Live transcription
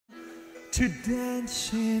to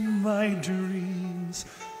dance in my dreams,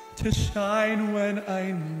 to shine when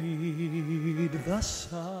I need the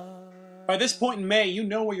sun. By this point in May, you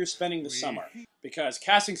know where you're spending the summer, because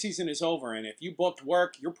casting season is over, and if you booked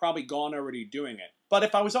work, you're probably gone already doing it. But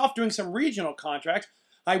if I was off doing some regional contract,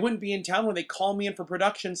 I wouldn't be in town when they call me in for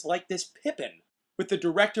productions like this Pippin. With the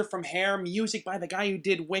director from Hair, music by the guy who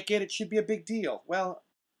did Wicked, it should be a big deal. Well,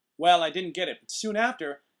 I didn't get it, but soon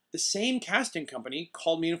after, the same casting company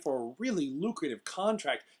called me in for a really lucrative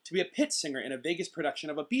contract to be a pit singer in a Vegas production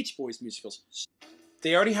of a Beach Boys musical.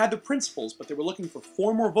 They already had the principals, but they were looking for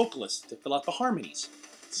 4 more vocalists to fill out the harmonies.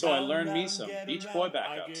 So I learned me some Beach Boy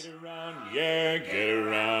backups. Yeah, get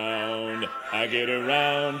around, I get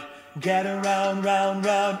around. Get around, round,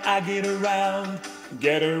 round, I get around.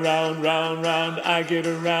 Get around, round, round, I get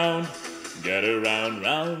around. Get around,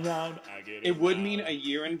 round, round, I get around. It would mean a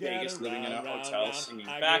year in Vegas living in a hotel singing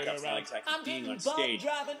backups, not exactly being on stage,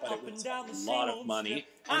 but it was a lot of money,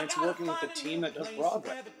 and it's working with a team that does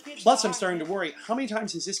Broadway. Plus, I'm starting to worry, how many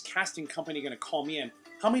times is this casting company going to call me in?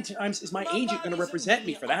 How many times is my agent going to represent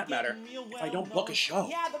me, for that matter, if I don't book a show?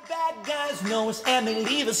 Yeah, the bad guys know us and they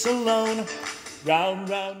leave us alone. Round,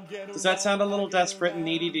 round, does that sound a little desperate and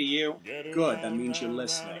needy to you? Good, that means you're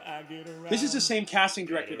listening. This is the same casting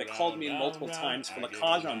director that called me in multiple times for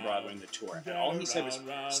Lacage on Broadway in the tour, and all he said was,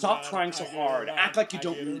 stop trying so hard, act like you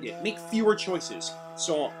don't need it, make fewer choices.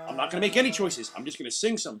 So I'm not going to make any choices, I'm just going to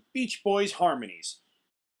sing some Beach Boys harmonies.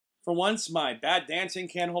 For once, my bad dancing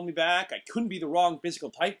can't hold me back. I couldn't be the wrong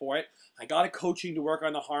physical type for it. I got a coaching to work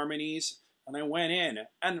on the harmonies, and I went in.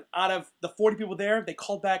 And out of the 40 people there, they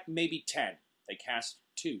called back maybe 10. They cast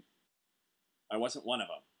 2. I wasn't one of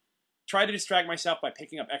them. Tried to distract myself by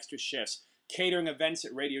picking up extra shifts, catering events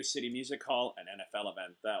at Radio City Music Hall, an NFL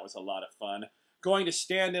event. That was a lot of fun. Going to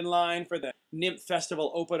stand in line for the Nymph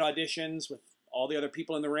Festival open auditions with all the other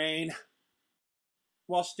people in the rain,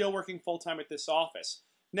 while still working full-time at this office.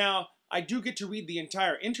 Now, I do get to read the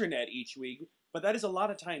entire internet each week, but that is a lot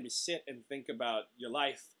of time to sit and think about your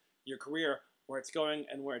life, your career, where it's going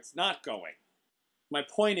and where it's not going. My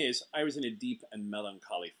point is, I was in a deep and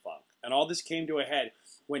melancholy funk, and all this came to a head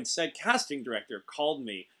when said casting director called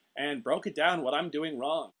me and broke it down what I'm doing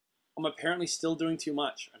wrong. I'm apparently still doing too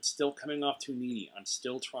much. I'm still coming off too needy. I'm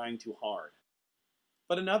still trying too hard.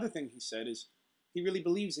 But another thing he said is, he really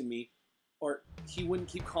believes in me, or he wouldn't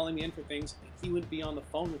keep calling me in for things, and he wouldn't be on the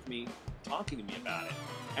phone with me talking to me about it.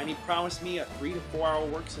 And he promised me a 3 to 4 hour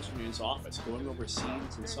work session in his office, going over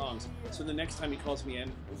scenes and songs, so the next time he calls me in,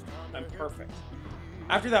 I'm perfect.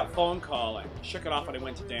 After that phone call, I shook it off and I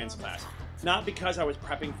went to dance class. Not because I was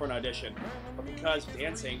prepping for an audition, but because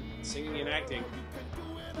dancing, singing, and acting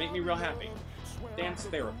make me real happy. Dance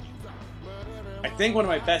therapy. I think one of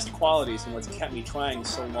my best qualities and what's kept me trying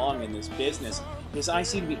so long in this business is I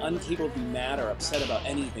seem to be incapable of being mad or upset about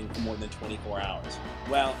anything for more than 24 hours.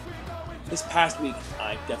 Well, this past week,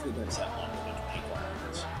 I've definitely been upset longer than 24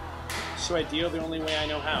 hours. So I deal the only way I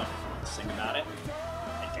know how. I sing about it.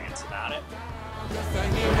 I dance about it.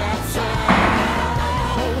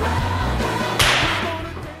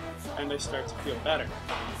 And I start to feel better.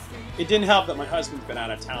 It didn't help that my husband's been out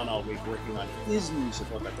of town all week working on his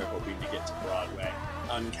musical that they're hoping to get to Broadway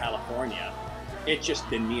in California. It's just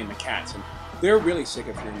been me and the cats, and they're really sick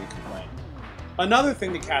of hearing me complain. Another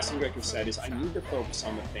thing the casting director said is I need to focus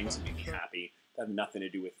on the things that make me happy that have nothing to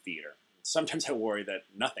do with theater. Sometimes I worry that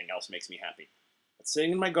nothing else makes me happy. But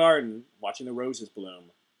sitting in my garden, watching the roses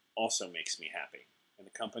bloom, also makes me happy, in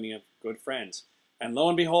the company of good friends. And lo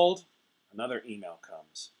and behold, another email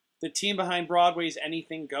comes. The team behind Broadway's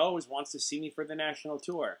Anything Goes wants to see me for the national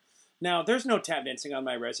tour. Now, there's no tap dancing on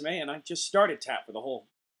my resume, and I just started tap for the whole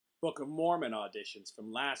Book of Mormon auditions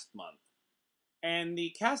from last month. And the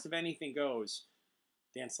cast of Anything Goes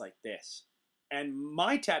dance like this. And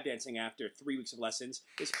my tap dancing after 3 weeks of lessons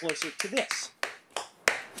is closer to this.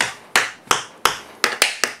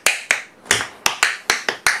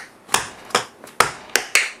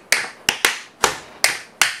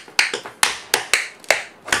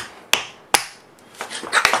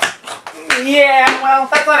 Yeah, well,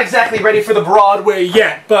 that's not exactly ready for the Broadway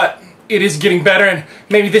yet, but it is getting better, and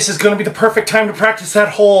maybe this is going to be the perfect time to practice that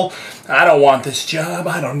whole, I don't want this job,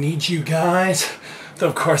 I don't need you guys. Though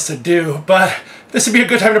of course I do, but this would be a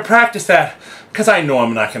good time to practice that, because I know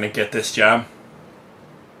I'm not going to get this job.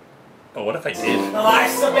 But what if I did?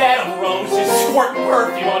 Life's a bed of roses, squirt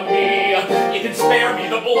perfume on me. You can spare me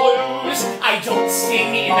the blues, I don't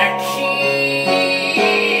sing in that key.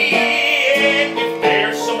 If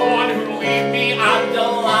there's someone who'd leave me, I'd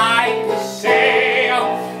like to say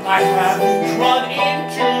I haven't run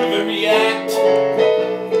into them yet.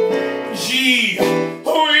 Gee,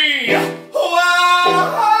 oui,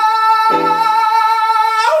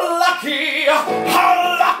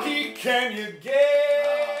 Can you get